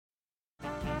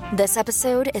This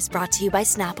episode is brought to you by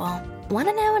Snapple. Want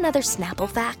to know another Snapple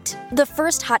fact? The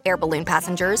first hot air balloon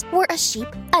passengers were a sheep,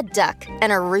 a duck,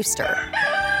 and a rooster.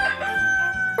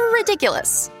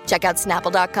 Ridiculous. Check out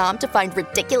Snapple.com to find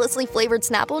ridiculously flavored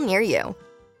Snapple near you.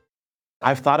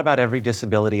 I've thought about every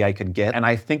disability I could get, and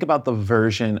I think about the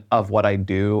version of what I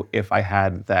do if I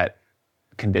had that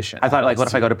condition. I thought, like, what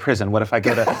if I go to prison? What if I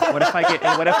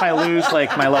lose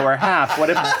like my lower half? What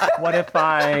if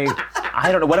I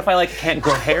don't know, what if I like can't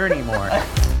grow hair anymore?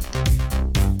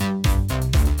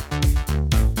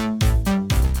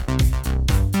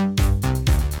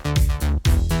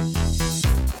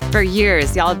 For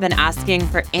years, y'all have been asking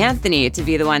for Anthony to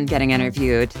be the one getting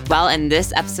interviewed. Well, in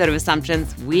this episode of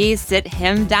Assumptions, we sit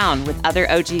him down with other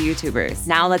OG YouTubers.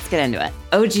 Now let's get into it.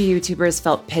 OG YouTubers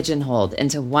felt pigeonholed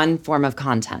into one form of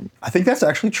content. I think that's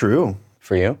actually true.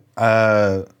 For you?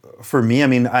 For me, I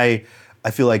mean, I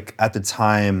feel like at the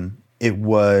time it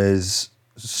was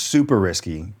super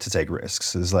risky to take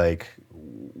risks. It's like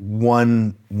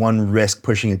one risk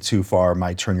pushing it too far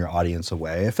might turn your audience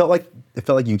away. It felt like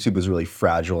YouTube was really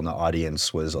fragile and the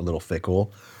audience was a little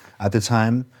fickle at the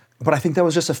time. But I think that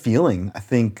was just a feeling. I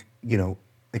think,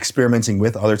 experimenting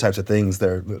with other types of things,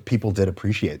 people did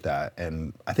appreciate that.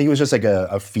 And I think it was just like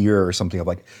a fear or something of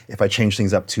like, if I change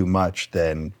things up too much,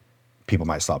 then people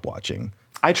might stop watching.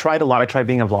 I tried a lot. I tried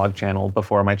being a vlog channel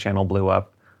before my channel blew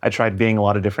up. I tried being a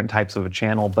lot of different types of a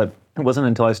channel, but it wasn't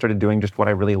until I started doing just what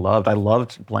I really loved. I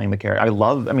loved playing the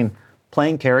character.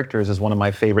 Playing characters is one of my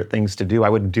favorite things to do. I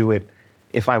would do it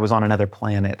if I was on another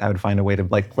planet. I would find a way to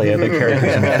like play other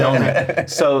characters and film it.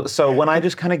 So when I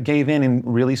just kind of gave in and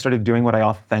really started doing what I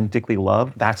authentically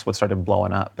loved, that's what started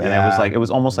blowing up. And it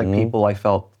was almost like people I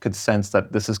felt could sense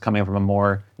that this is coming from a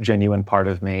more genuine part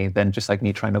of me than just like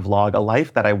me trying to vlog a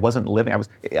life that I wasn't living.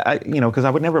 Because I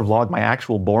would never vlog my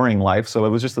actual boring life. So it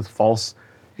was just this false,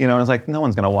 and I was like, no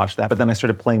one's gonna watch that. But then I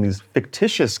started playing these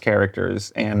fictitious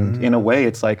characters, and in a way,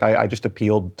 it's like I just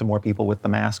appealed to more people with the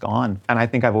mask on. And I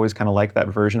think I've always kind of liked that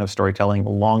version of storytelling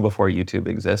long before YouTube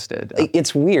existed.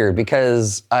 It's weird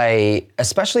because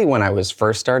especially when I was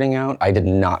first starting out, I did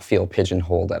not feel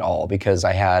pigeonholed at all because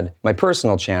I had my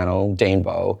personal channel,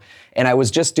 Danebo, and I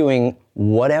was just doing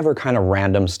whatever kind of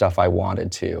random stuff I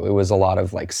wanted to. It was a lot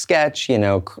of like sketch,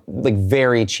 like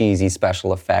very cheesy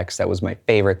special effects. That was my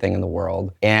favorite thing in the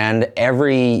world. And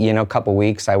every, couple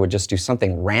weeks I would just do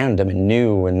something random and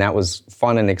new, and that was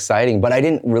fun and exciting, but I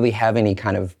didn't really have any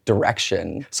kind of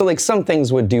direction. So like some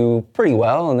things would do pretty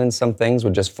well, and then some things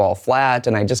would just fall flat,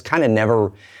 and I just kind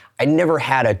of I never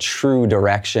had a true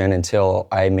direction until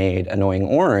I made Annoying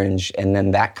Orange, and then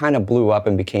that kind of blew up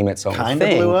and became its own thing. Kind of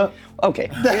blew up? Okay.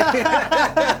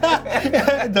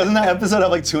 Doesn't that episode have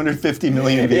like 250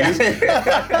 million views?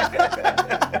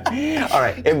 All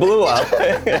right, it blew up.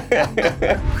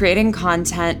 Creating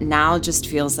content now just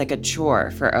feels like a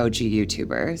chore for OG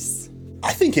YouTubers.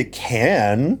 I think it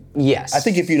can. Yes. I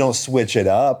think if you don't switch it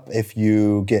up, if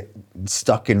you get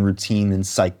stuck in routine and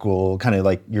cycle, kind of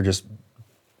like you're just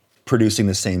producing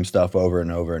the same stuff over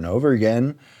and over and over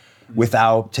again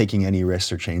without taking any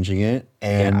risks or changing it.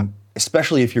 And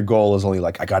especially if your goal is only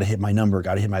like, I gotta hit my number,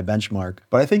 gotta hit my benchmark.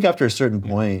 But I think after a certain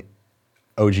point,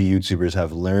 OG YouTubers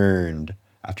have learned,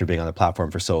 after being on the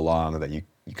platform for so long, that you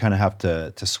kind of have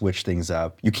to switch things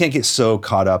up. You can't get so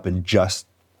caught up in just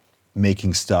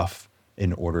making stuff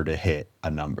in order to hit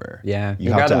a number. Yeah,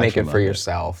 you gotta make it for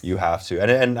yourself. You have to.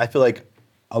 And I feel like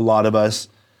a lot of us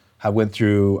have went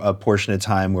through a portion of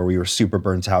time where we were super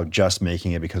burnt out just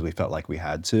making it because we felt like we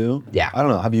had to. Yeah. I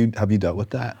don't know, have you dealt with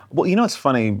that? Well, it's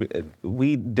funny.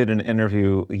 We did an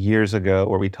interview years ago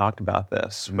where we talked about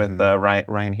this with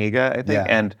Ryan Higa, I think. Yeah.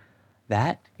 And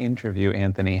that interview,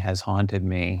 Anthony, has haunted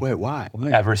me. Wait, why?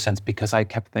 Ever since, because I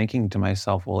kept thinking to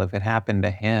myself, well, if it happened to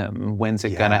him, when's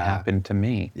it gonna happen to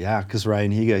me? Yeah, because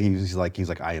Ryan Higa, he's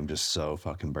like, I am just so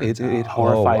fucking burnt out. It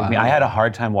horrified me. I had a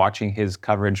hard time watching his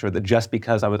coverage for just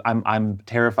because I'm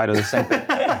terrified of the same thing.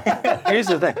 Here's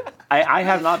the thing. I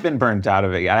have not been burnt out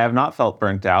of it yet. I have not felt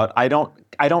burnt out.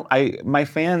 My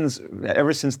fans,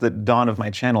 ever since the dawn of my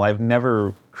channel, I've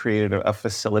never created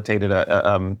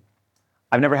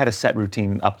I've never had a set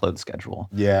routine upload schedule.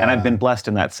 Yeah. And I've been blessed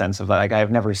in that sense of like,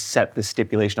 I've never set the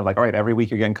stipulation of like, all right, every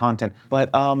week you're getting content. But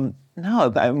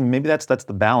no, maybe that's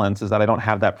the balance, is that I don't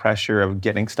have that pressure of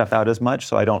getting stuff out as much,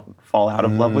 so I don't fall out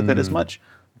of love with it as much.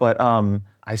 But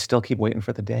I still keep waiting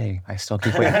for the day. It's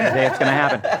gonna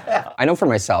happen. I know for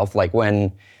myself, like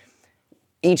when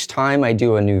each time I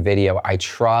do a new video, I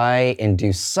try and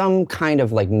do some kind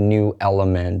of like new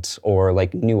element or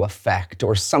like new effect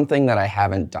or something that I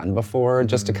haven't done before,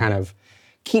 just to kind of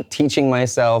keep teaching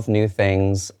myself new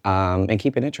things and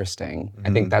keep it interesting. I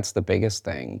think that's the biggest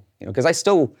thing, because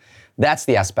that's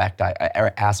the aspect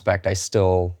I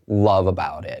still love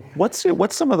about it. What's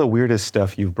some of the weirdest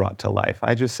stuff you've brought to life? I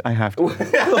have to.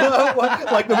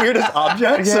 Like the weirdest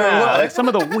objects? Or Yeah, what? like some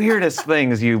of the weirdest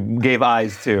things you gave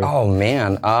eyes to. Oh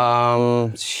man,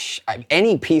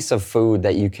 any piece of food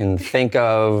that you can think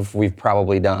of, we've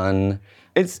probably done.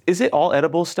 Is it all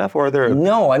edible stuff, or are there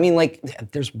No, I mean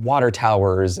there's water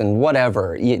towers and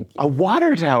whatever. a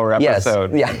water tower Yes,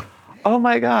 episode? yeah. Oh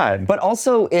my God. But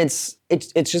also it's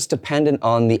just dependent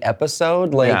on the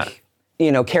episode.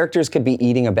 Characters could be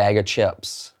eating a bag of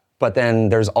chips, but then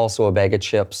there's also a bag of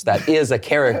chips that is a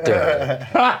character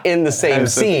in the same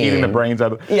It's scene. eating the brains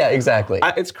out of. Yeah, exactly.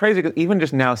 It's crazy because even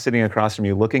just now sitting across from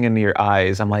you, looking into your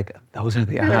eyes, I'm like, those are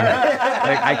the eyes.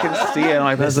 Like I can see it. I'm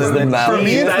like, This is the mouth. For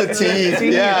me, it's the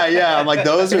teeth. Yeah. I'm like,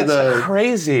 those are the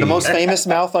crazy. the most famous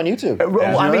mouth on YouTube.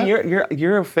 Well, I mean, Yeah.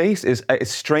 your face is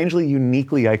strangely,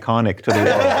 uniquely iconic to the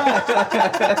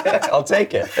world. I'll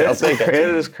take it. I'll take it.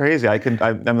 It is crazy.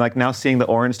 I'm like now seeing the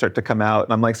orange start to come out,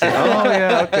 and I'm like, saying, oh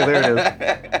yeah, okay, there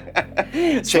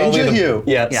it is. Change your hue.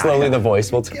 Yeah, slowly the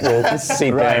voice will seep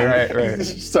in. Right.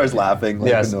 Starts laughing like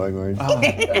Yes. annoying orange. Oh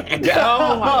my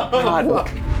God.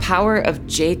 Power of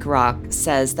Jake Rock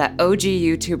says that OG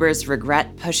YouTubers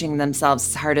regret pushing themselves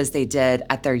as hard as they did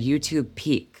at their YouTube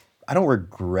peak. I don't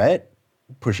regret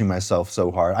pushing myself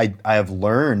so hard. I have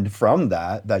learned from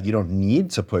that you don't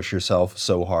need to push yourself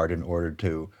so hard in order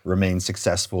to remain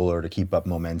successful or to keep up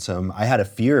momentum. I had a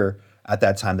fear at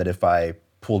that time that if I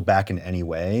pulled back in any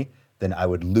way, then I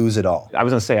would lose it all. I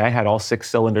was gonna say I had all 6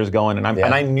 cylinders going, and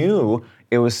I knew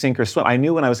it was sink or swim. I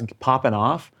knew when I was popping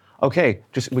off. Okay,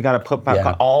 we got to put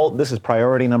back all. This is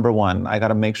priority number 1. I got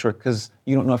to make sure because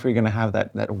you don't know if you're going to have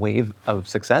that wave of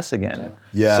success again.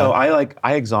 Yeah. So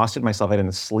I exhausted myself. I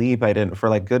didn't sleep. I didn't for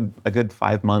like a good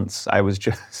 5 months. I was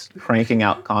just cranking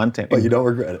out content. But you don't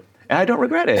regret it. And I don't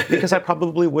regret it because I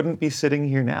probably wouldn't be sitting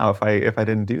here now if I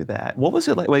didn't do that. What was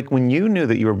it like? Like when you knew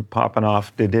that you were popping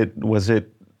off? Was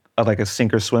it like a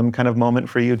sink or swim kind of moment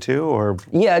for you too, or?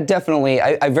 Yeah, definitely.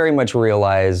 I very much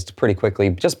realized pretty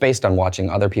quickly, just based on watching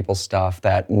other people's stuff,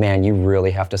 that man, you really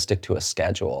have to stick to a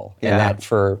schedule. Yeah. And that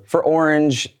for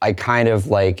Orange, I kind of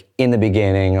like in the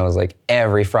beginning, I was like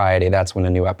every Friday, that's when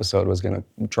a new episode was going to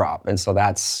drop, and so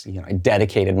that's I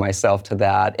dedicated myself to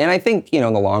that. And I think in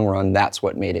the long run, that's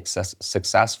what made it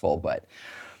successful. But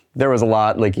there was a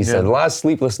lot, like you said, a lot of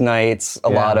sleepless nights, a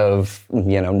lot of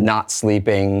not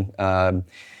sleeping.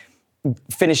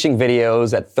 Finishing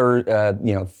videos at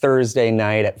Thursday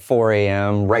night at 4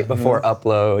 a.m. right before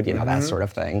upload, that sort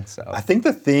of thing. So I think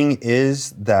the thing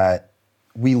is that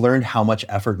we learned how much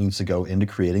effort needs to go into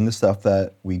creating the stuff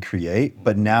that we create,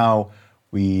 but now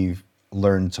we've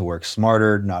learned to work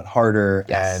smarter, not harder.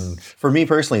 Yes. And for me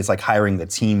personally, it's like hiring the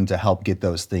team to help get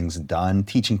those things done,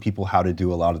 teaching people how to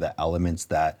do a lot of the elements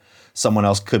that someone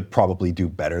else could probably do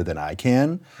better than I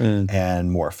can and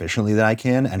more efficiently than I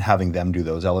can, and having them do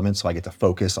those elements so I get to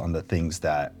focus on the things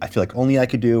that I feel like only I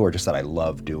could do or just that I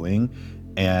love doing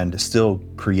and still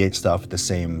create stuff with the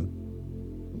same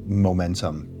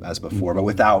momentum as before, but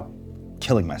without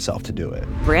killing myself to do it.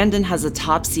 Brandon has a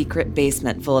top secret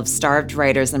basement full of starved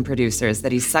writers and producers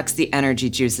that he sucks the energy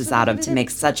juices out of to make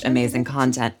such amazing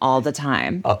content all the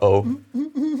time. Uh-oh.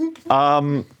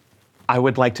 I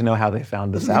would like to know how they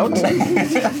found this out.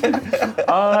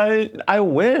 I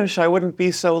wish I wouldn't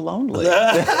be so lonely.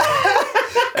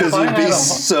 Because you'd be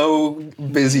so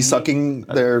busy sucking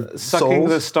their Sucking souls.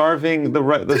 the starving,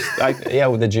 Yeah,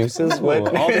 with the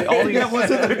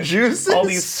juices. all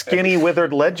these skinny,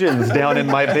 withered legends down in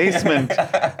my basement.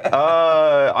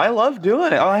 I love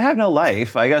doing it. Oh, I have no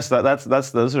life. I guess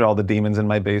those are all the demons in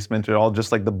my basement. They're all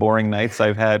just like the boring nights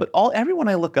I've had. But everyone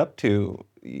I look up to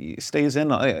stays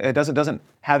in. It doesn't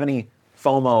have any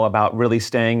FOMO about really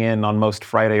staying in on most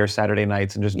Friday or Saturday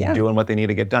nights and just doing what they need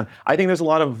to get done. I think there's a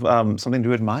lot of something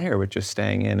to admire with just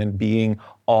staying in and being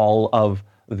all of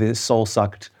the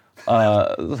soul-sucked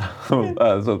the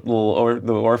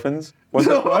orphans. What's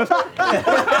it called?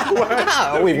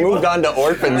 We've moved on to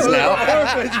orphans now.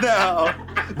 Orphans now.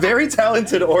 Very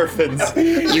talented orphans.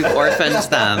 You've orphaned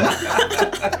them.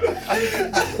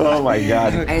 Oh my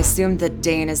God. I assume that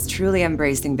Dane is truly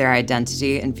embracing their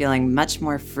identity and feeling much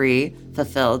more free,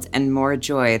 fulfilled, and more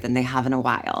joy than they have in a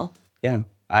while. Yeah,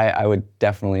 I would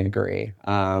definitely agree.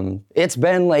 It's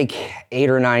been like 8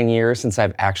 or 9 years since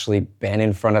I've actually been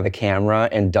in front of the camera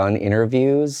and done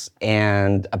interviews,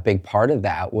 and a big part of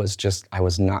that was just I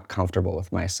was not comfortable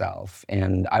with myself,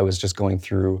 and I was just going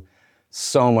through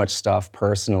so much stuff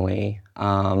personally.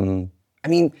 I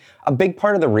mean, a big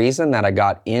part of the reason that I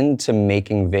got into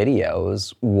making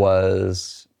videos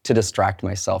was to distract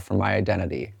myself from my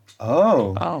identity.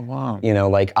 Oh. Oh, wow. You know,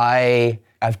 like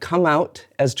I've come out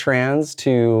as trans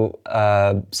to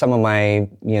some of my,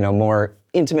 more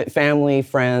intimate family,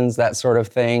 friends, that sort of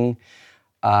thing.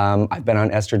 I've been on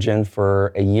estrogen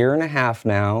for a year and a half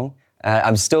now.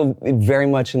 I'm still very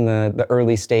much in the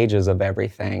early stages of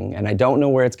everything, and I don't know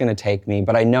where it's going to take me,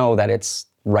 but I know that it's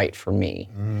right for me.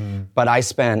 But I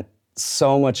spent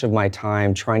so much of my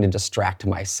time trying to distract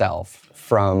myself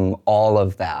from all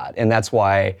of that, and that's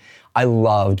why I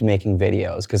loved making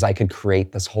videos, because I could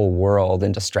create this whole world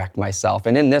and distract myself.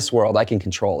 And in this world, I can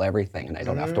control everything, and I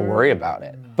don't have to worry about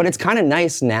it. But it's kind of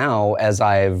nice now, as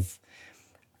I've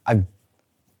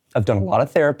done a lot of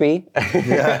therapy.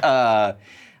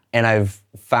 And I've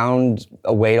found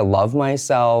a way to love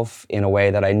myself in a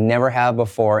way that I never have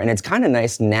before. And it's kind of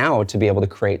nice now to be able to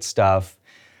create stuff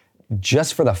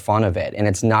just for the fun of it, and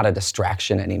it's not a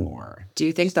distraction anymore. Do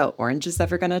you think that Orange is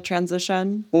ever going to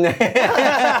transition? Oh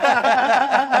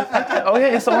yeah,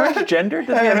 is Orange gendered?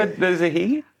 Is it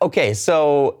he? Okay,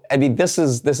 so I mean, this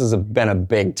has been a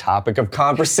big topic of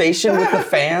conversation with the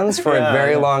fans for a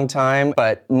very long time.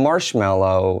 But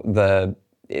Marshmallow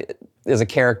is a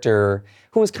character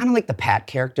who was kind of like the Pat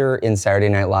character in Saturday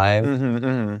Night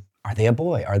Live. Are they a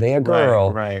boy? Are they a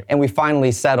girl? Right. And we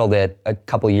finally settled it a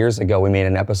couple years ago. We made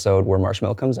an episode where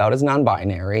Marshmallow comes out as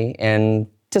non-binary, and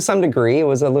to some degree, it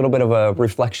was a little bit of a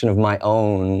reflection of my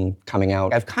own coming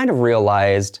out. I've kind of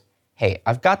realized, hey,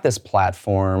 I've got this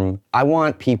platform. I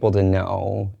want people to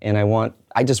know, and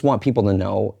I just want people to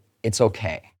know it's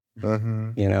okay.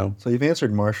 You know? So you've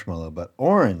answered Marshmallow, but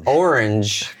Orange.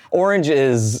 Orange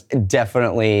is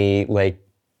definitely like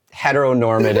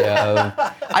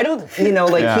heteronormative. I don't,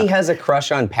 he has a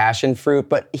crush on passion fruit,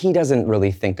 but he doesn't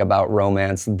really think about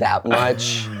romance that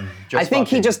much. I think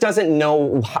he just doesn't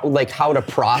know how to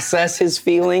process his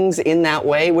feelings in that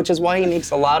way, which is why he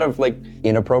makes a lot of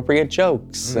inappropriate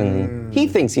jokes, and he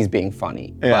thinks he's being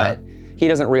funny, but he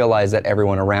doesn't realize that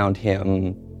everyone around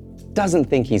him doesn't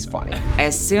think he's funny. I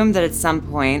assume that at some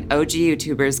point, OG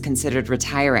YouTubers considered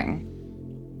retiring.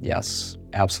 Yes,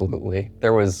 absolutely.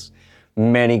 There was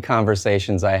many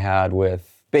conversations I had with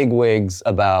bigwigs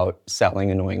about selling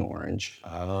Annoying Orange.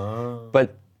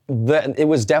 But it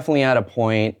was definitely at a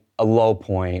low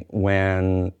point,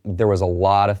 when there was a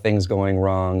lot of things going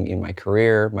wrong in my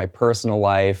career, my personal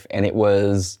life, and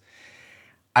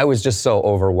I was just so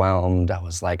overwhelmed. I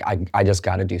was like, I just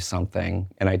got to do something.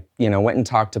 And I, went and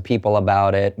talked to people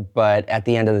about it. But at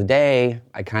the end of the day,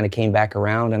 I kind of came back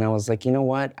around, and I was like, you know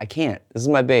what? I can't. This is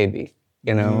my baby.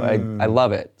 I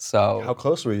love it. So How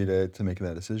close were you to making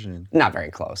that decision? not very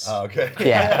close. Oh, okay.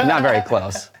 Yeah, not very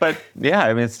close. But yeah,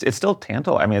 I mean, it's still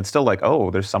tantalizing. I mean, it's still like,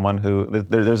 oh, there's someone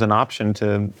there's an option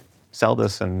to sell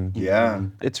this, and Yeah.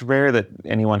 it's rare that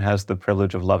anyone has the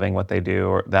privilege of loving what they do,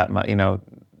 or that much,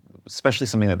 especially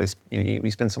something that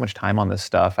we spend so much time on this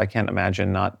stuff. I can't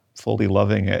imagine not fully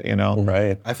loving it,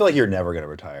 Right. I feel like you're never going to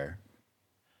retire.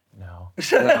 No.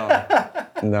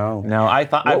 No,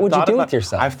 What would you do with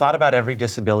yourself? I've thought about every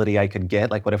disability I could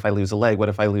get. Like, what if I lose a leg? What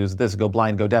if I lose this? Go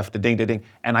blind, go deaf, da-ding, da-ding.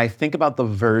 And I think about the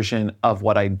version of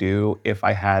what I do if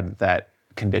I had that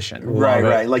condition.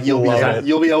 Right. Like you'll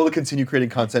be able to continue creating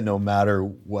content no matter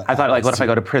what. I thought, like, what if I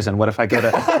go to prison? What if I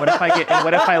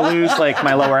what if I lose like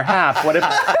my lower half? What if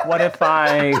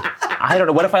I don't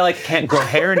know, what if I can't grow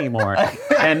hair anymore?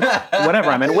 And whatever,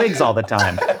 I'm in wigs all the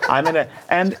time. I'm in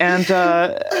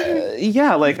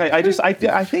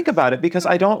I think about it, because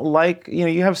I don't like,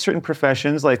 you have certain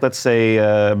professions, like let's say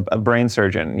a brain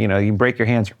surgeon, you break your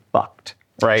hands, you're fucked.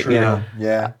 Right. True.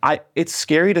 Yeah. It's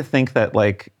scary to think that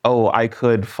I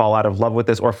could fall out of love with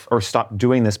this or stop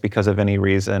doing this because of any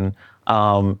reason.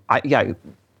 I'm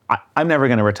never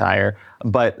going to retire,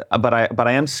 but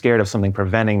I am scared of something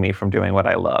preventing me from doing what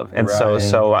I love, and so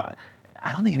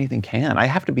I don't think anything can. I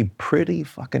have to be pretty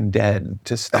fucking dead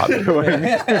to stop doing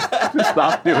this.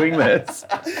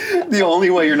 The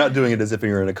only way you're not doing it is if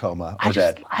you're in a coma or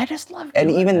dead. I just love And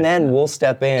even then, we'll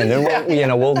step in, and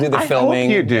we'll do the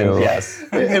filming. I hope you do. Yes.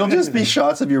 It'll just be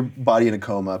shots of your body in a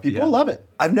coma. People love it.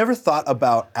 I've never thought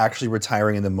about actually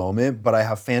retiring in the moment, but I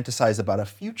have fantasized about a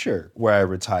future where I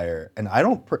retire. And I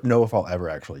don't know if I'll ever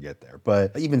actually get there.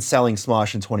 But even selling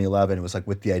Smosh in 2011, it was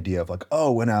with the idea of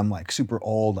when I'm super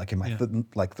old, in my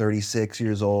 36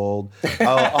 years old,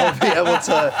 I'll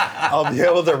be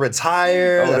able to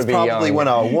retire. That's probably young. when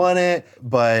I'll want it.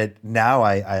 But now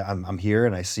I'm here,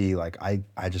 and I see I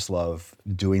just love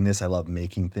doing this. I love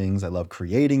making things. I love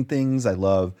creating things. I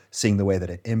love seeing the way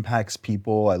that it impacts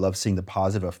people. I love seeing the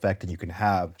positive effect that you can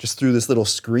have just through this little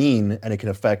screen, and it can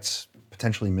affect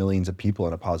potentially millions of people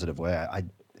in a positive way.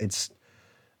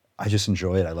 I just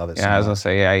enjoy it. I love it. Yeah, so I was much. gonna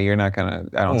say, yeah, you're not gonna.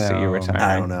 I don't see you No. retiring.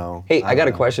 I don't know. Hey, I got a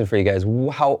don't know. question for you guys.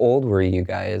 How old were you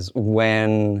guys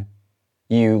when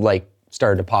you like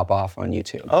started to pop off on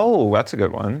YouTube? Oh, that's a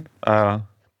good one.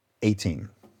 18.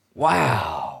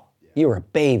 Wow, you were a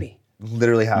baby.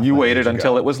 Literally half. You my waited age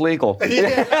until ago. it was legal.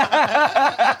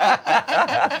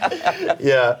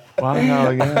 Yeah. Wow,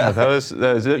 yeah, that was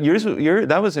yours.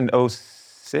 That was in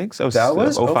 06, That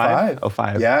was 05.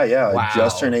 05. Yeah, yeah. I Wow.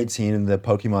 just turned 18 and the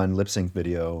Pokemon lip sync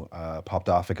video popped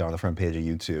off. It got on the front page of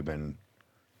YouTube and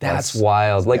That's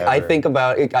wild. Like I ever. think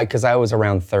about it because I was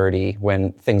around 30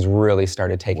 when things really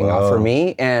started taking off for Whoa.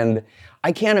 me, and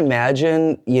I can't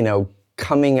imagine,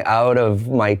 coming out of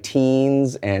my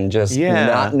teens and just Yeah.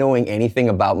 not knowing anything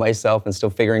about myself and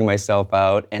still figuring myself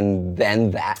out, and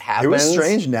then that happens. it was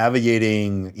strange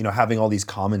navigating, having all these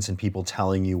comments and people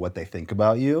telling you what they think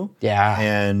about you. Yeah.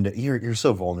 And you're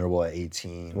so vulnerable at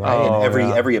 18. Right. And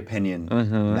Oh, every opinion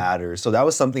matters. So that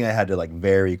was something I had to like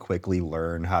very quickly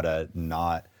learn how to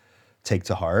not take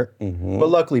to heart. But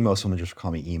luckily most women just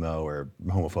call me emo or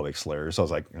homophobic slurs. So I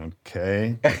was like,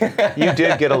 okay. You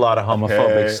did get a lot of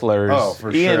homophobic Okay. slurs. Oh,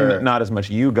 for Ian, sure. not as much.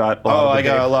 You got. A lot Oh, of the I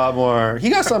got gay- a lot more. He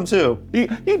got some too.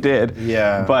 You did.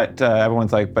 Yeah. But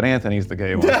everyone's like, but Anthony's the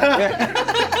gay one.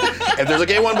 If there's a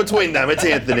gay one between them, it's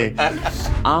Anthony.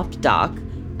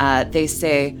 OpDoc, they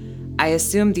say, I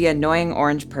assume the annoying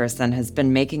orange person has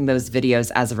been making those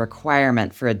videos as a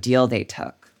requirement for a deal they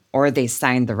took, or they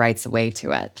signed the rights away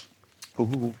to it.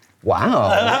 Wow,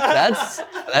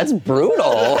 that's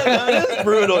brutal. That is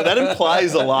brutal. That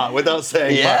implies a lot without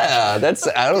saying much. Yeah,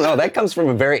 I don't know. That comes from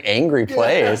a very angry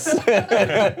place.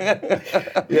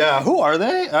 Yeah, who are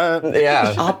they? Yeah.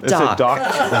 It's a OpDoc.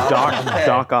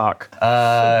 Doc Ock.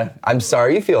 I'm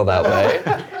sorry you feel that way.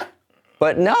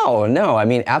 But no, I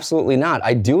mean, absolutely not.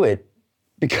 I do it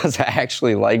because I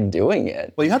actually like doing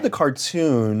it. Well, you had the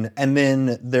cartoon, and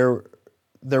then there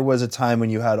was a time when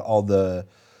you had all the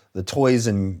toys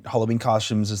and Halloween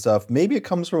costumes and stuff. Maybe it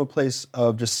comes from a place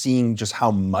of just seeing just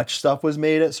how much stuff was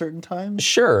made at certain times.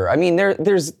 Sure. I mean,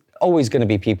 there's always going to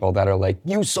be people that are like,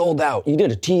 you sold out, you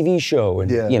did a TV show,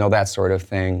 and Yeah. that sort of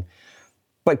thing.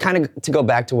 But kind of to go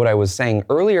back to what I was saying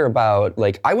earlier about,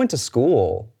 like, I went to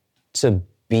school to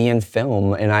be in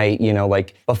film, and I,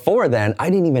 before then, I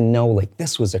didn't even know, like,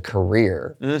 this was a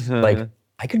career. Like,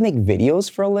 I could make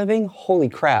videos for a living? Holy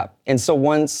crap. And so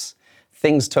once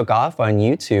things took off on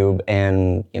YouTube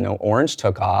and, Orange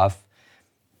took off,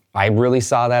 I really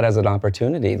saw that as an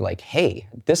opportunity. Like, hey,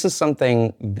 this is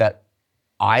something that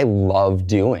I love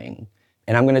doing,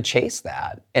 and I'm gonna chase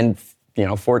that. And,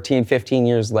 14, 15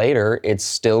 years later, it's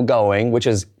still going, which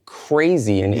is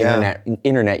crazy in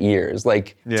internet years.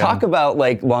 Like, talk about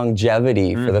like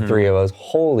longevity for the three of us.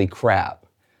 Holy crap.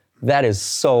 That is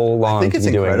so long I think to it's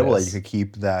be doing incredible that this. you could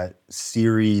keep that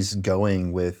series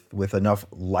going with enough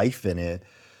life in it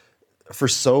for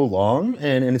so long,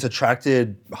 and it's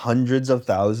attracted hundreds of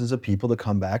thousands of people to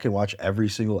come back and watch every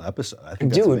single episode. I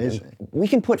think that's Dude, amazing. we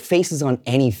can put faces on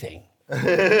anything.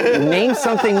 Name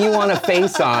something you want a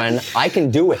face on, I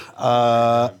can do it.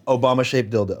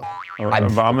 Obama-shaped dildo. Or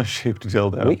Obama-shaped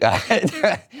dildo.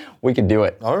 We can do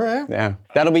it. All right. Yeah,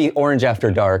 that'll be Orange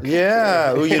After Dark.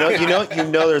 Yeah, Ooh, you know,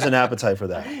 there's an appetite for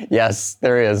that. Yes,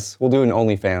 there is. We'll do an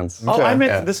OnlyFans. Oh, I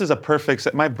meant Yeah. this is a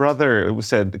perfect. My brother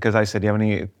said, because I said, "Do you have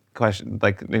any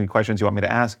questions you want me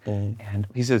to ask?" And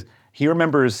he says he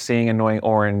remembers seeing Annoying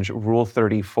Orange Rule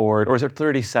 34, or is it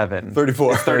 37?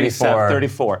 34.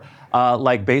 34.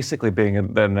 Like basically being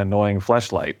an annoying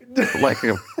fleshlight.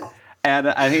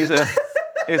 And he said,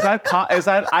 "Is that?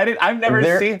 I've never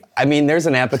seen." I mean, there's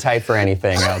an appetite for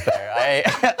anything out there.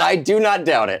 I do not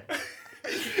doubt it.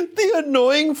 The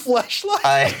annoying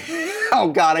fleshlight.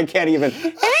 Oh God, I can't even.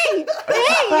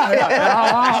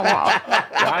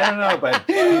 I don't know, but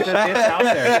it's out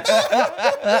there.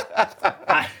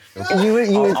 You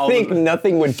would think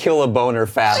nothing would kill a boner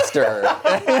faster.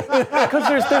 Because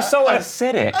they're so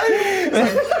acidic.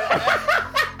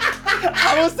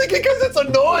 I was thinking because it's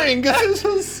annoying. 'Cause it's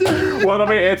so silly. Well, I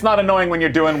mean, it's not annoying when you're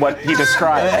doing what he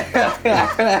described.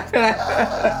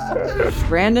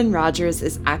 Brandon Rogers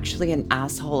is actually an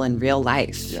asshole in real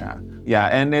life. Yeah,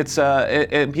 and it's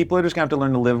people are just gonna have to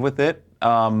learn to live with it.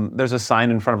 There's a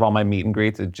sign in front of all my meet and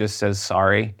greets that just says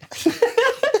sorry.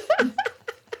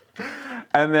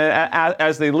 And then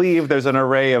as they leave, there's an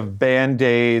array of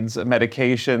Band-Aids,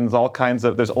 medications, all kinds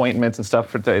of, there's ointments and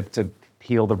stuff to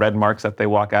heal the red marks that they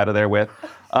walk out of there with.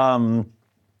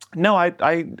 No,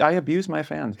 I abuse my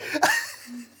fans.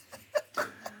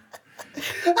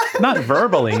 Not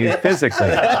verbally, physically.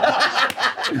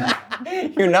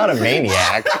 You're not a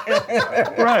maniac.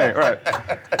 Right.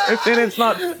 It's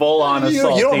not full on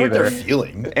assault you don't hurt either. their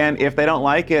feeling. And if they don't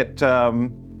like it,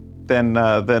 then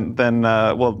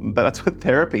well, that's what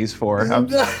therapy's for.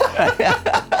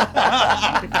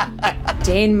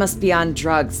 Dane must be on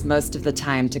drugs most of the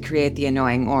time to create the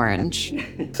annoying orange.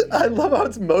 I love how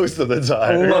it's most of the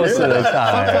time. Most of the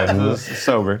time.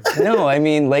 Sober. No, I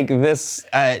mean, like this,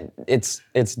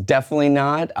 it's definitely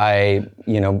not.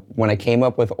 When I came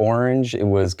up with orange, it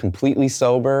was completely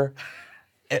sober.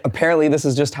 Apparently, this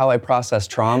is just how I process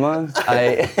trauma.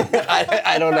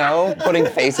 I don't know, putting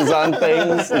faces on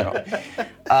things.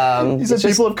 No. You said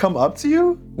people have come up to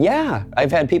you? Yeah,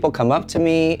 I've had people come up to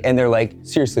me and they're like,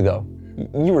 seriously though,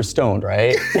 you were stoned,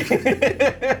 right?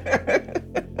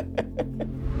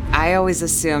 I always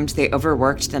assumed they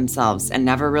overworked themselves and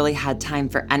never really had time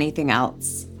for anything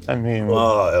else. I mean,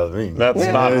 that's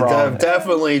not wrong.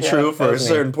 Definitely true for a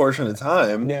certain portion of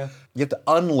time. Yeah. You have to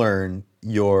unlearn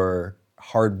your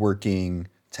hardworking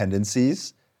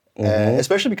tendencies,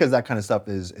 especially because that kind of stuff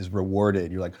is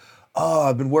rewarded. You're like, oh,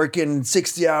 I've been working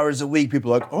 60 hours a week.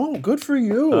 People are like, oh, good for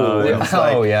you. And it's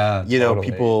like, totally.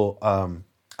 people,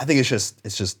 I think it's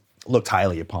just looked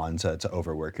highly upon to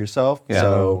overwork yourself. Yeah.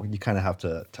 So you kind of have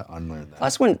to unlearn that.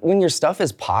 Plus, when your stuff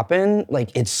is popping, like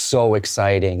it's so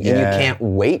exciting, and you can't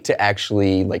wait to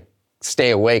actually like stay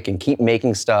awake and keep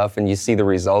making stuff, and you see the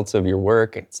results of your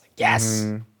work, and it's like, yes.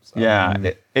 Yeah,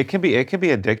 it can be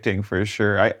addicting for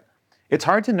sure. It's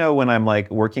hard to know when I'm like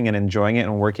working and enjoying it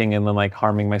and working and then like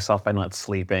harming myself by not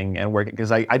sleeping and working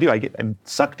because I'm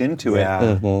sucked into it.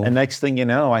 And next thing you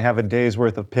know, I have a day's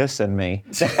worth of piss in me,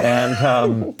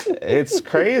 and it's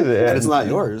crazy. And it's not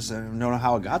yours. I don't know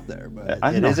how it got there, but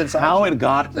I don't know how it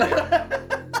got there.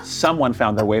 Someone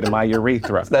found their way to my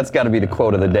urethra. That's got to be the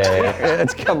quote of the day.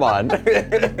 Come on.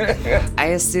 I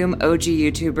assume OG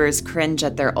YouTubers cringe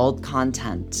at their old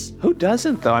content. Who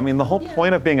doesn't though? I mean, the whole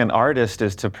point of being an artist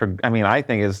is I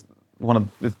think is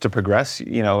to progress,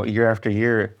 year after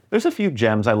year. There's a few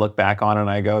gems I look back on and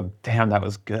I go, damn, that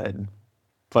was good.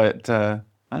 But I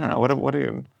don't know. What do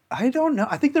you? I don't know.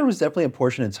 I think there was definitely a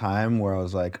portion of time where I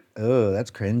was like, oh, that's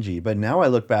cringy. But now I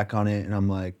look back on it and I'm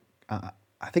like,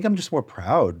 I think I'm just more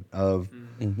proud of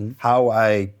how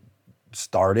I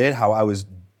started, how I was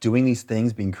doing these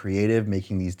things, being creative,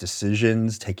 making these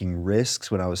decisions, taking risks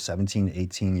when I was 17,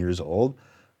 18 years old.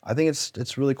 I think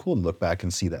it's really cool to look back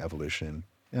and see the evolution.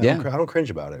 I don't cringe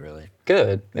about it, really.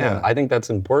 Good. Yeah, I think that's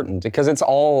important because it's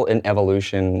all an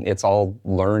evolution. It's all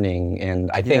learning,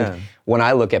 and I think when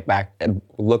I look back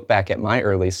at my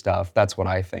early stuff, that's what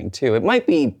I think too. It might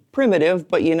be primitive,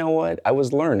 but you know what? I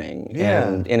was learning,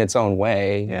 and in its own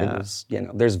way, it was,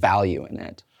 there's value in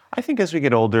it. I think as we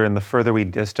get older and the further we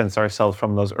distance ourselves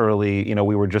from those early,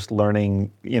 we were just learning,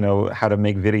 how to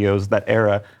make videos, that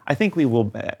era, I think we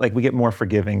will, we get more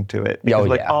forgiving to it.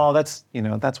 Because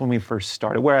that's when we first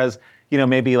started. Whereas,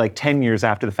 maybe like 10 years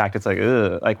after the fact, it's like,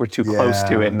 ugh, like we're too close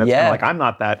to it. And it's kind of like, I'm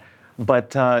not that.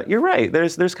 But you're right.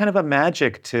 There's kind of a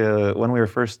magic to when we were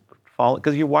first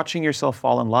because you're watching yourself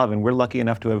fall in love, and we're lucky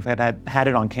enough to have had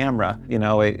it on camera.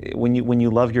 When you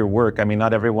love your work, I mean,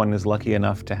 not everyone is lucky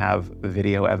enough to have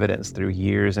video evidence through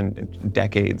years and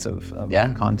decades of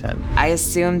content. I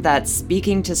assume that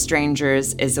speaking to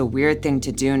strangers is a weird thing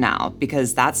to do now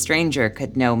because that stranger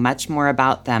could know much more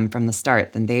about them from the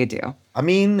start than they do. I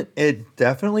mean, it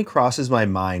definitely crosses my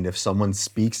mind if someone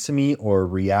speaks to me or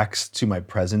reacts to my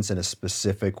presence in a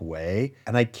specific way,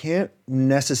 and I can't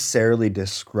necessarily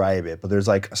describe it, but there's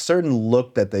like a certain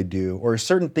look that they do or a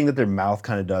certain thing that their mouth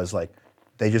kind of does, like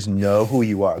they just know who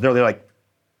you are. They're like,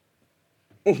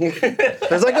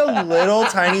 there's like a little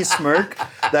tiny smirk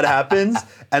that happens,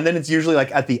 and then it's usually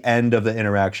like at the end of the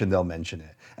interaction they'll mention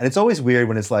it. And it's always weird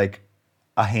when it's like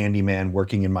a handyman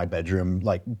working in my bedroom,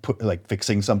 like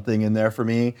fixing something in there for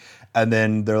me. And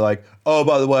then they're like, oh,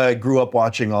 by the way, I grew up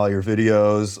watching all your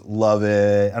videos, love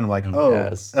it. And I'm like, oh.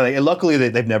 Yes. And luckily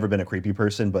they've never been a creepy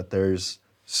person, but there's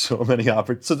so many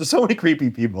there's so many creepy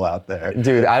people out there.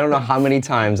 Dude, I don't know how many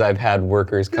times I've had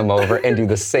workers come over and do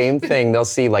the same thing. They'll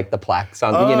see like the plaques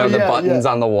on, the buttons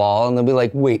on the wall, and they'll be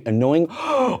like, wait, annoying?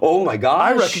 Oh my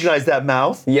gosh. I recognize that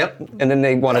mouth. Yep. And then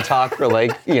they want to talk for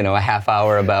like, a half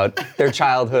hour about their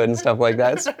childhood and stuff like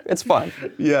that. It's fun.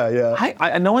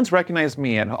 Yeah. No one's recognized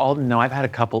me at all. No, I've had a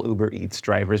couple Uber Eats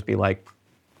drivers be like,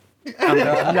 no.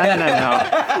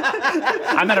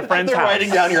 I'm at a friend's house.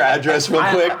 Writing down your address real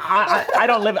quick. I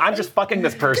don't live. I'm just fucking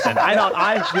this person. I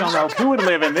don't know who would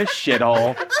live in this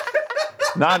shithole.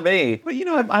 Not me. But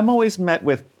I'm always met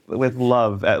with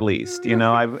love, at least.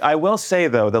 I will say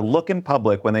though, the look in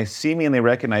public when they see me and they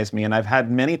recognize me, and I've had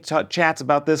many chats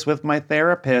about this with my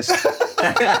therapist.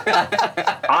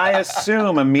 I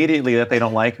assume immediately that they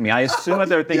don't like me. I assume that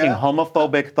they're thinking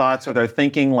homophobic thoughts, or they're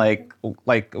thinking like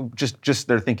just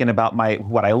they're thinking about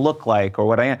what I look like or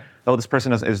what I am. Oh, this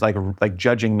person is like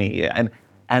judging me, and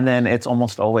then it's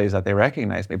almost always that they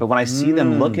recognize me. But when I see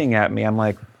them looking at me, I'm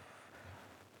like,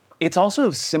 it's also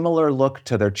a similar look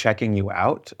to they're checking you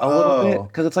out a little bit,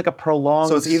 because it's like a prolonged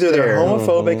So it's either they're stare.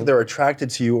 homophobic, they're attracted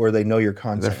to you, or they know your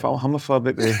content. They're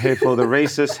homophobic, they're hateful, they're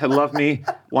racist, they love me,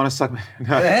 want to suck me.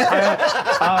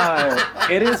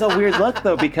 It is a weird look,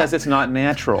 though, because it's not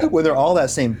natural. When they're all that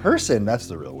same person, that's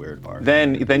the real weird part.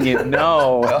 Then you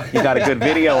know you got a good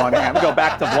video on hand. Go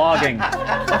back to vlogging.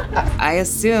 I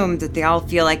assume that they all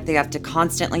feel like they have to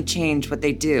constantly change what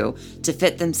they do to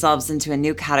fit themselves into a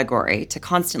new category, to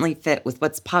constantly fit with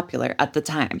what's popular at the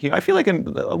time. I feel like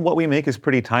what we make is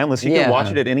pretty timeless. You can watch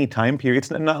it at any time period.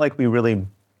 It's not like we really.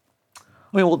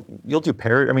 I mean, you'll do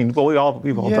parody. I mean, we've all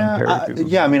done parody.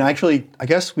 Yeah, I mean, actually, I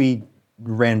guess we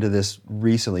ran into this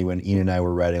recently when Ian and I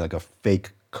were writing like a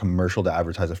fake commercial to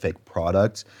advertise a fake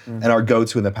product, and our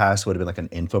go-to in the past would have been like an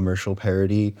infomercial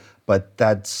parody, but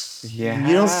that's you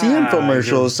don't see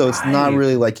infomercials, so it's not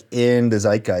really like in the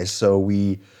zeitgeist. So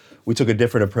we took a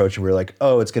different approach, and we were like,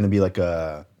 oh, it's going to be like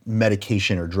a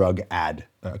medication or drug ad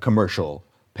commercial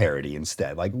parody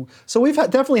instead. Like, so we've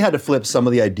definitely had to flip some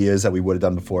of the ideas that we would have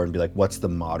done before and be like, what's the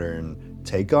modern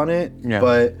take on it? Yeah.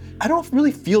 But I don't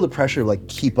really feel the pressure to like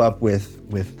keep up with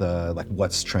like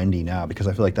what's trendy now, because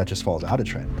I feel like that just falls out of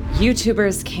trend.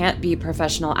 YouTubers can't be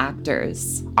professional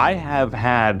actors. I have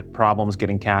had problems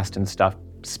getting cast in stuff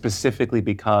specifically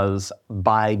because,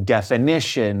 by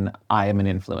definition, I am an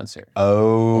influencer.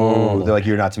 Oh, they're like,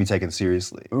 you're not to be taken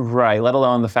seriously. Right, let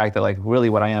alone the fact that like really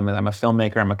what I am is I'm a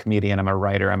filmmaker, I'm a comedian, I'm a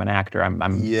writer, I'm an actor,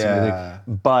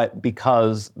 but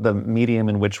because the medium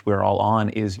in which we're all on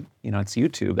is, it's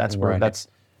YouTube, that's where that's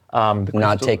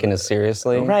not taken as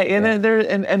seriously. Right, and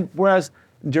then and whereas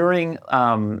during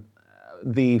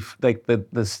the Fred like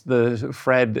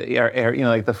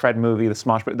the Fred movie, the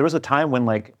Smosh, there was a time when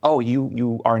like, oh,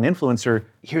 you are an influencer,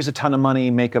 here's a ton of money,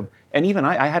 and even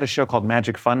I had a show called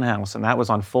Magic Funhouse, and that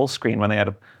was on full screen when they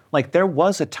had there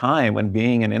was a time when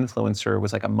being an influencer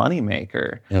was like a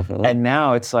moneymaker. And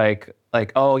now it's like,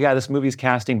 oh yeah, this movie's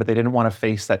casting, but they didn't want a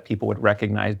face that people would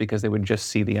recognize because they would just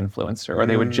see the influencer, or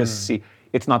they would just see,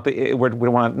 it's not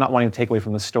not wanting to take away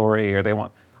from the story, or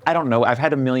I don't know, I've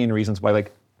had a million reasons why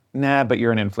nah, but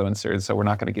you're an influencer, so we're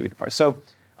not going to give you the part. So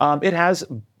it has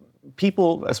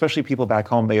people, especially people back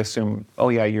home, they assume, oh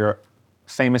yeah, you're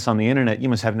famous on the internet, you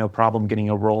must have no problem getting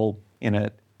a role in a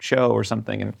show or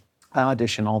something. And I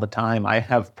audition all the time. I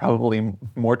have probably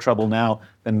more trouble now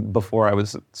than before I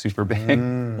was super big.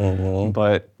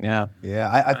 But yeah.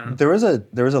 Yeah, there was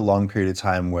a long period of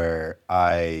time where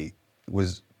I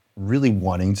was really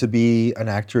wanting to be an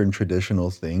actor in traditional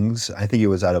things. I think it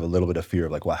was out of a little bit of fear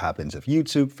of like, what happens if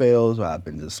YouTube fails? What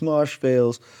happens if Smosh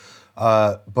fails?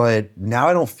 But now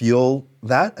I don't feel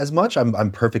that as much.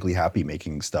 I'm perfectly happy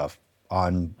making stuff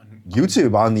on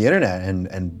YouTube, on the internet,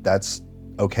 and that's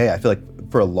okay. I feel like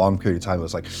for a long period of time it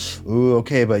was like, ooh,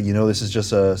 okay, but this is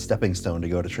just a stepping stone to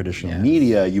go to traditional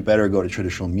media. You better go to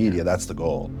traditional media. That's the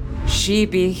goal. She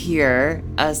Be Here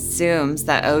assumes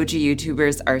that OG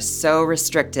YouTubers are so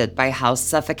restricted by how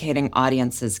suffocating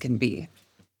audiences can be.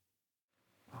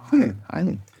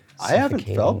 I haven't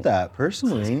felt that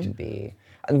personally.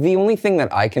 The only thing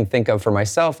that I can think of for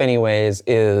myself anyways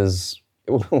is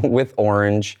with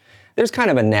Orange, there's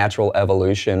kind of a natural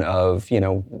evolution of,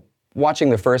 watching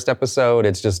the first episode,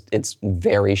 it's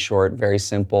very short, very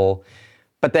simple.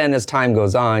 But then as time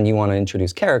goes on, you want to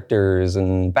introduce characters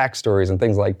and backstories and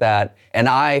things like that. And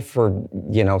for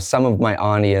some of my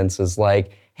audience is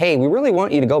like, hey, we really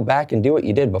want you to go back and do what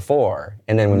you did before.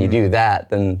 And then when you do that,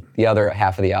 then the other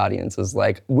half of the audience is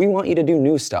like, we want you to do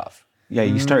new stuff. Yeah,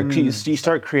 you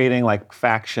start creating like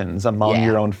factions among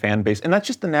your own fan base, and that's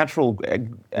just the natural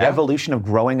evolution of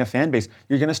growing a fan base.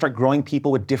 You're going to start growing people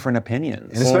with different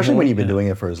opinions, and especially when you've been doing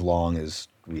it for as long as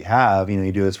we have. You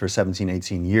do this for 17,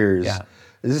 18 years. Yeah.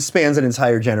 This spans an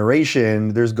entire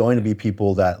generation. There's going to be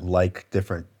people that like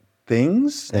different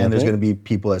things, and there's going to be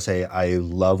people that say, "I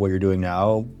love what you're doing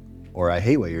now," or "I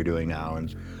hate what you're doing now."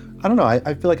 And I don't know.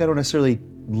 I feel like I don't necessarily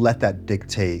let that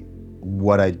dictate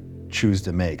what I choose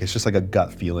to make. It's just like a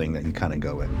gut feeling that you kind of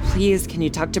go with. Please, can you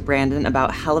talk to Brandon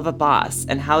about Hell of a Boss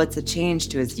and how it's a change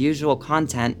to his usual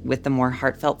content with the more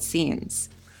heartfelt scenes?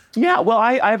 Yeah, well,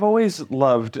 I've always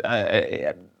loved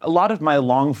a lot of my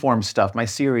long-form stuff. My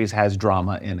series has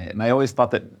drama in it, and I always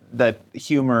thought that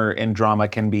humor and drama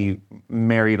can be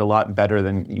married a lot better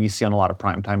than you see on a lot of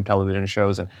primetime television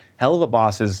shows. And Hell of a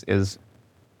Boss is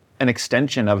an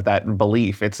extension of that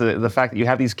belief. It's the fact that you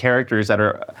have these characters that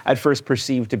are at first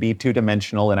perceived to be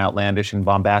two-dimensional and outlandish and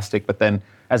bombastic, but then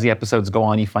as the episodes go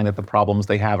on, you find that the problems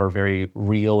they have are very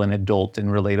real and adult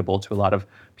and relatable to a lot of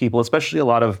people, especially a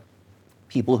lot of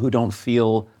people who don't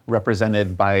feel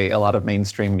represented by a lot of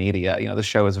mainstream media. You know, the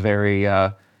show is very,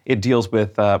 it deals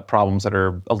with problems that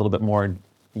are a little bit more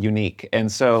unique.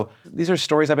 And so these are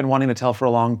stories I've been wanting to tell for a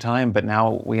long time, but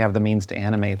now we have the means to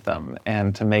animate them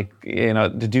and to make, to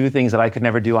do things that I could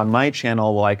never do on my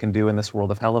channel, well, I can do in this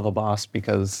world of Hell of a Boss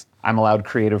because I'm allowed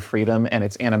creative freedom and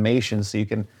it's animation, so you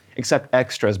can accept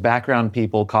extras. Background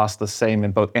people cost the same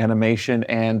in both animation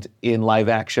and in live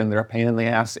action. They're a pain in the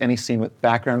ass. Any scene with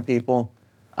background people.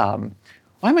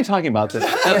 Why am I talking about this?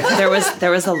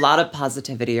 There was a lot of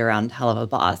positivity around Hell of a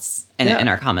Boss in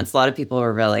our comments. A lot of people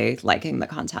were really liking the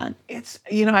content. It's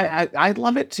I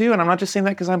love it too, and I'm not just saying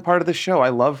that because I'm part of the show.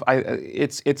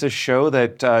 It's a show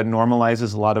that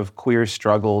normalizes a lot of queer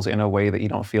struggles in a way that you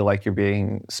don't feel like you're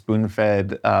being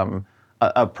spoon-fed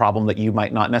a problem that you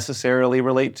might not necessarily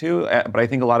relate to. But I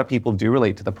think a lot of people do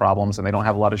relate to the problems, and they don't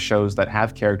have a lot of shows that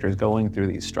have characters going through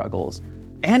these struggles.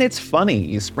 And it's funny.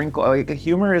 You sprinkle,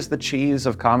 humor is the cheese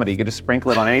of comedy. You can just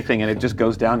sprinkle it on anything and it just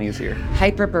goes down easier.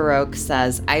 Hyper Baroque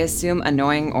says, I assume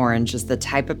Annoying Orange is the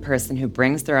type of person who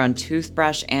brings their own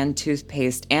toothbrush and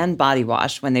toothpaste and body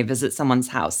wash when they visit someone's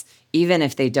house, even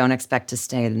if they don't expect to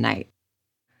stay the night.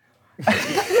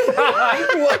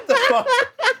 What the fuck?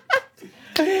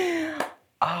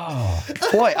 Oh,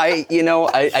 boy,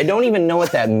 I don't even know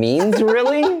what that means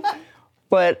really,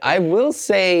 but I will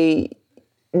say,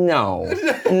 no,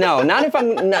 not if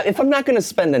I'm not going to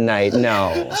spend the night.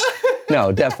 No,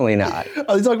 definitely not.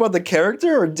 Are you talking about the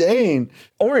character or Dane?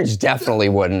 Orange definitely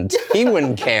wouldn't. He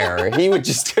wouldn't care. He would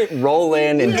just roll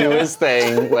in and do his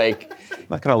thing. Like, I'm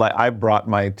not gonna lie, I brought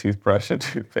my toothbrush and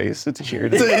toothpaste to here.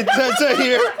 To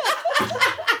here.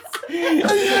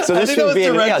 So this should be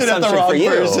an assumption for you.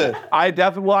 Person. I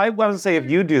wouldn't say if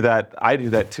you do that, I do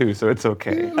that too, so it's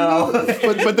okay.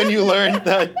 But then you learned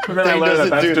that Then I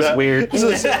learned that's just weird.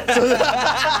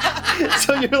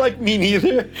 So you're like, me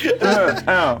neither.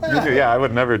 Yeah, I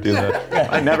would never do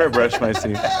that. I never brush my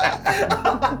teeth.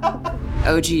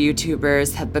 OG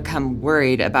YouTubers have become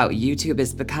worried about YouTube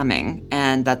is becoming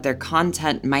and that their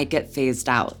content might get phased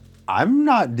out. I'm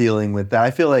not dealing with that.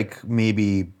 I feel like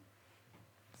maybe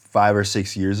 5 or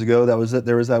 6 years ago there was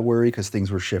that worry because things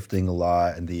were shifting a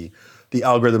lot and the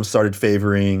algorithm started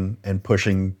favoring and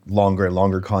pushing longer and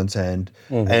longer content.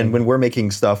 Mm-hmm. And when we're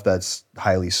making stuff that's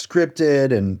highly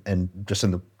scripted and just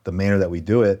in the manner that we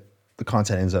do it, the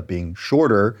content ends up being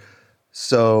shorter.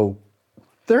 So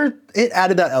it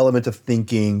added that element of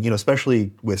thinking,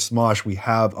 especially with Smosh, we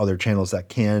have other channels that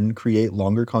can create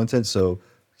longer content. So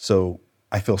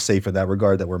I feel safe in that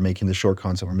regard that we're making the short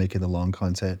content, we're making the long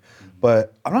content.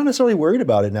 But I'm not necessarily worried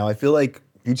about it now. I feel like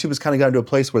YouTube has kind of gotten to a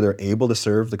place where they're able to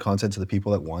serve the content to the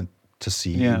people that want to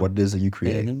see what it is that you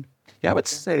create. Yeah, I would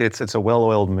say it's a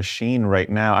well-oiled machine right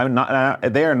now. I'm not.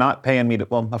 They are not paying me to.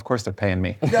 Well, of course they're paying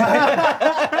me.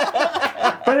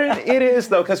 But it is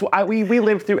though, because we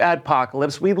lived through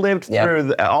Adpocalypse. We lived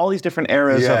through all these different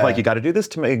eras of like, you got to do this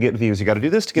to get views. You got to do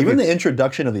this to get Even views. the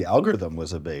introduction of the algorithm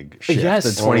was a big shift. Yes.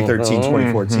 The 2013,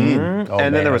 2014. Mm-hmm.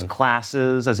 And then there was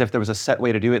classes, as if there was a set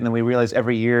way to do it. And then we realized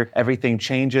every year everything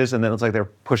changes. And then it's like they're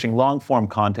pushing long form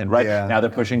content, right? Yeah. Now they're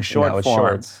pushing short form.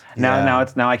 Shorts.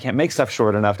 Now I can't make stuff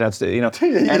short enough. That's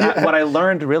And what I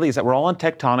learned really is that we're all on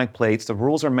tectonic plates. The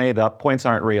rules are made up. Points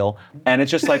aren't real. And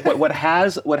it's just like what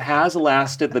has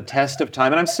lasted the test of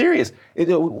time. And I'm serious.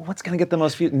 What's going to get the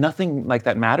most views? Nothing like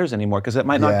that matters anymore because that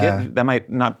might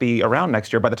not be around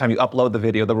next year. By the time you upload the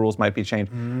video, the rules might be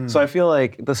changed. So I feel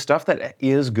like the stuff that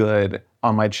is good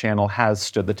on my channel has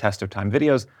stood the test of time.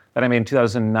 Videos that I made in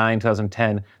 2009,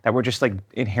 2010 that were just like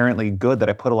inherently good that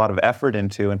I put a lot of effort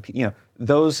into, and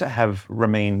those have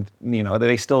remained.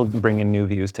 They still bring in new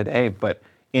views today, but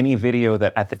any video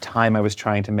that at the time I was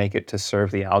trying to make it to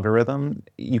serve the algorithm,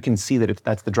 you can see that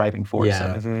that's the driving force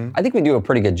of it. Mm-hmm. I think we do a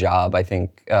pretty good job,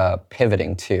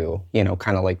 pivoting too,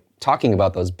 kind of like talking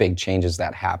about those big changes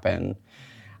that happen.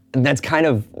 That's kind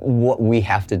of what we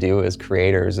have to do as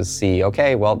creators is see,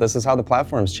 okay, well, this is how the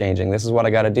platform's changing. This is what I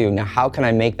got to do. Now, how can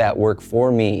I make that work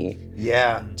for me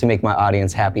to make my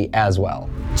audience happy as well?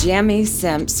 Jamie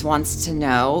Simps wants to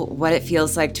know what it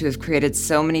feels like to have created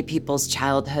so many people's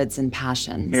childhoods and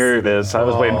passions. Here it is. I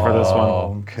was waiting for this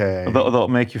one. Okay. They'll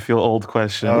make you feel old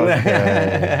question.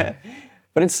 Okay.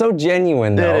 But it's so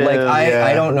genuine, though.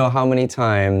 I don't know how many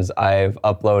times I've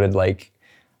uploaded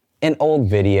an old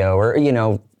video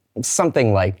or,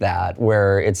 something like that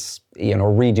where it's,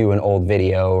 redo an old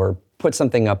video or put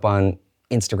something up on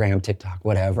Instagram, TikTok,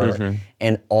 whatever,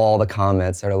 and all the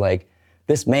comments are like,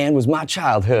 "This man was my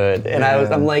childhood," and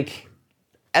I'm like,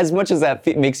 as much as that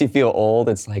makes you feel old,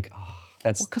 it's like, oh,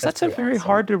 because that's a very awesome.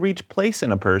 hard to reach place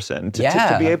in a person to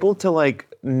Yeah. be able to like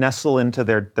nestle into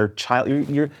their child.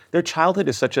 Their childhood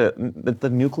is such the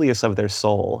nucleus of their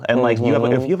soul, and like if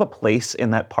you have a place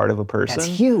in that part of a person, That's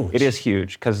huge. It is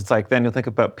huge because it's like then you'll think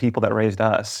about people that raised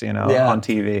us, on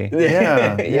TV.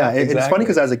 Yeah. It's exactly. funny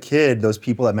because as a kid, those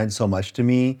people that meant so much to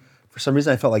me, for some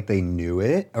reason I felt like they knew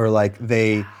it, or like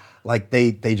they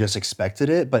just expected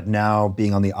it. But now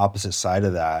being on the opposite side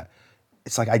of that,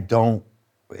 it's like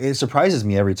it surprises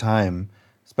me every time,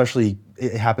 especially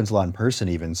it happens a lot in person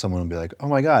even. Someone will be like, "Oh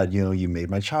my God, you made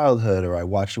my childhood," or "I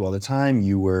watched you all the time.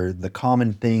 You were the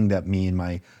common thing that me and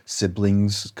my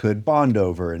siblings could bond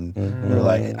over." And they're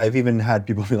like, I've even had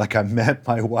people be like, "I met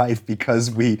my wife because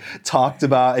we talked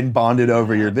about and bonded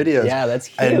over your videos." Yeah, that's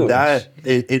huge. And that,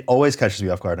 it always catches me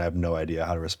off guard and I have no idea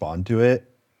how to respond to it.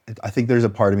 I think there's a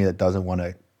part of me that doesn't want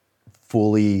to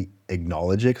fully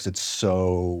acknowledge it because it's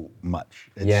so much.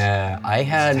 It's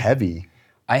heavy.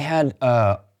 I had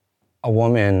a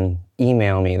woman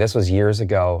email me, this was years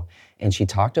ago, and she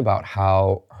talked about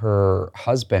how her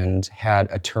husband had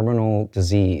a terminal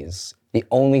disease. The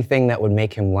only thing that would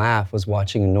make him laugh was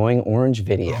watching Annoying Orange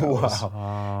videos.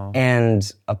 Wow. And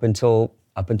up until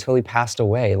he passed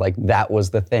away, like that was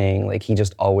the thing. Like he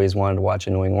just always wanted to watch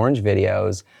Annoying Orange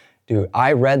videos. Dude,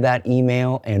 I read that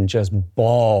email and just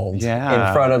bawled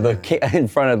in front of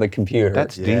the computer.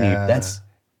 That's deep. That's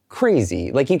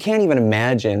crazy. Like you can't even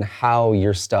imagine how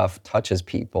your stuff touches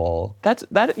people. That's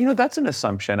an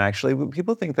assumption actually.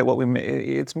 People think that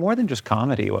it's more than just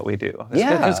comedy what we do.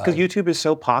 Yeah. Because YouTube is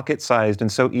so pocket-sized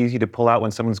and so easy to pull out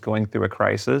when someone's going through a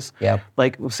crisis. Yep.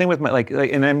 Like same with my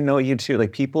and I know you too.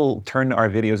 Like people turn to our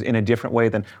videos in a different way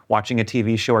than watching a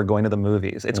TV show or going to the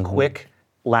movies. It's quick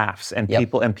laughs and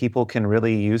people can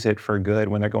really use it for good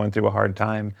when they're going through a hard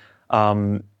time.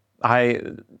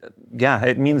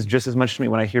 It means just as much to me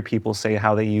when I hear people say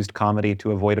how they used comedy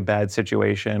to avoid a bad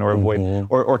situation or avoid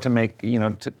or to make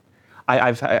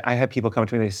I had people come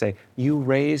to me and they say, "You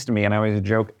raised me," and I always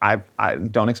joke, I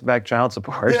don't expect child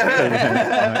support.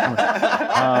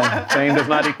 Fame does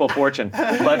not equal fortune,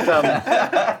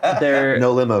 but they're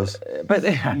No limos. But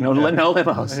no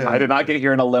limos. I did not get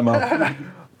here in a limo.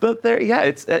 But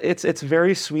it's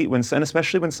very sweet and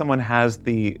especially when someone has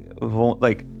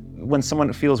when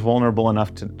someone feels vulnerable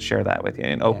enough to share that with you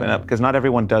and open up, because not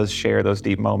everyone does share those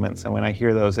deep moments. And when I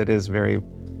hear those, it's very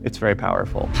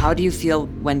powerful. How do you feel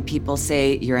when people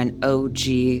say you're an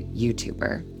OG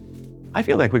YouTuber? I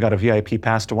feel like we got a VIP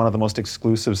pass to one of the most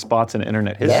exclusive spots in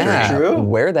internet history. Yeah, True.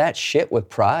 wear that shit with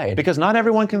pride. Because not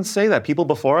everyone can say that. People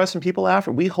before us and people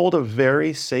after. We hold a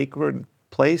very sacred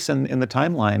place in the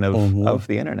timeline of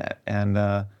the internet.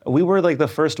 And we were like the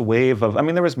first wave there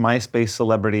was MySpace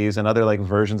celebrities and other like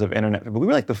versions of internet, but we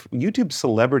were like the YouTube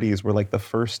celebrities were like the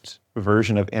first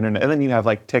version of internet. And then you have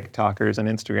like TikTokers and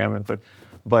Instagram,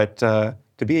 but to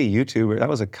be a YouTuber, that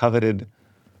was a coveted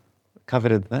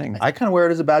thing. I kind of wear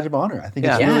it as a badge of honor. I think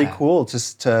it's really cool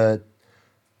just to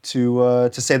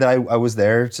say that I was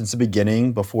there since the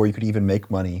beginning before you could even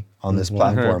make money on this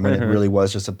platform. And it really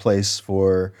was just a place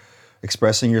for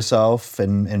expressing yourself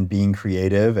and being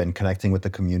creative and connecting with the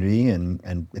community.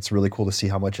 And it's really cool to see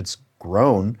how much it's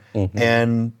grown.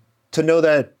 And to know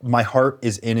that my heart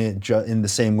is in it in the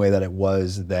same way that it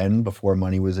was then before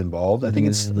money was involved. I think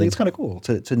it's kind of cool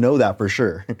to know that for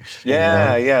sure.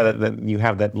 That you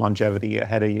have that longevity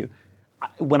ahead of you.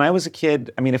 When I was a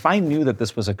kid, if I knew that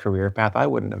this was a career path, I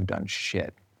wouldn't have done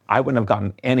shit. I wouldn't have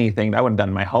gotten anything. I wouldn't have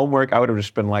done my homework. I would have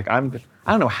just been like, I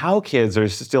don't know how kids are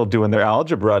still doing their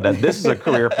algebra, that this is a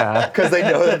career path. Because they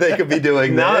know that they could be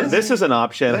doing Now this is an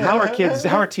option. How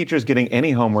are teachers getting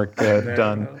any homework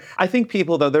done? I think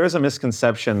people, though, there is a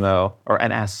misconception, though, or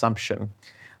an assumption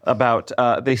about,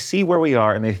 they see where we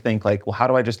are and they think like, well, how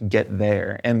do I just get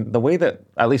there? And the way that,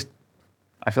 at least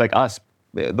I feel like us,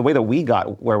 the way that we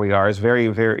got where we are is very,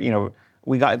 very,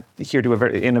 we got here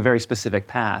in a very specific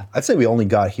path. I'd say we only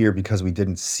got here because we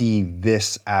didn't see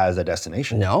this as a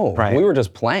destination. No, we were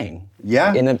just playing.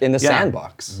 Yeah. In the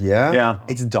sandbox. Yeah.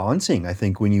 It's daunting, I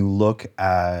think, when you look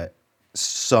at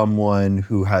someone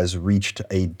who has reached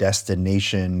a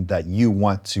destination that you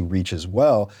want to reach as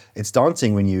well. It's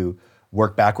daunting when you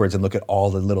work backwards and look at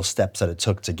all the little steps that it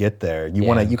took to get there. You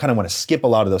kind of want to skip a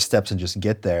lot of those steps and just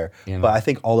get there. Yeah. But I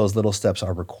think all those little steps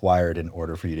are required in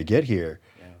order for you to get here.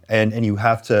 And you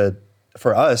have to,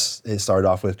 for us, it started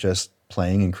off with just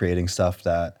playing and creating stuff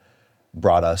that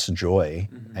brought us joy.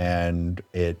 And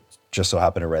it just so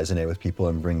happened to resonate with people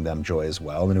and bring them joy as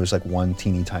well. And it was like one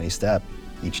teeny tiny step.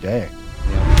 each day.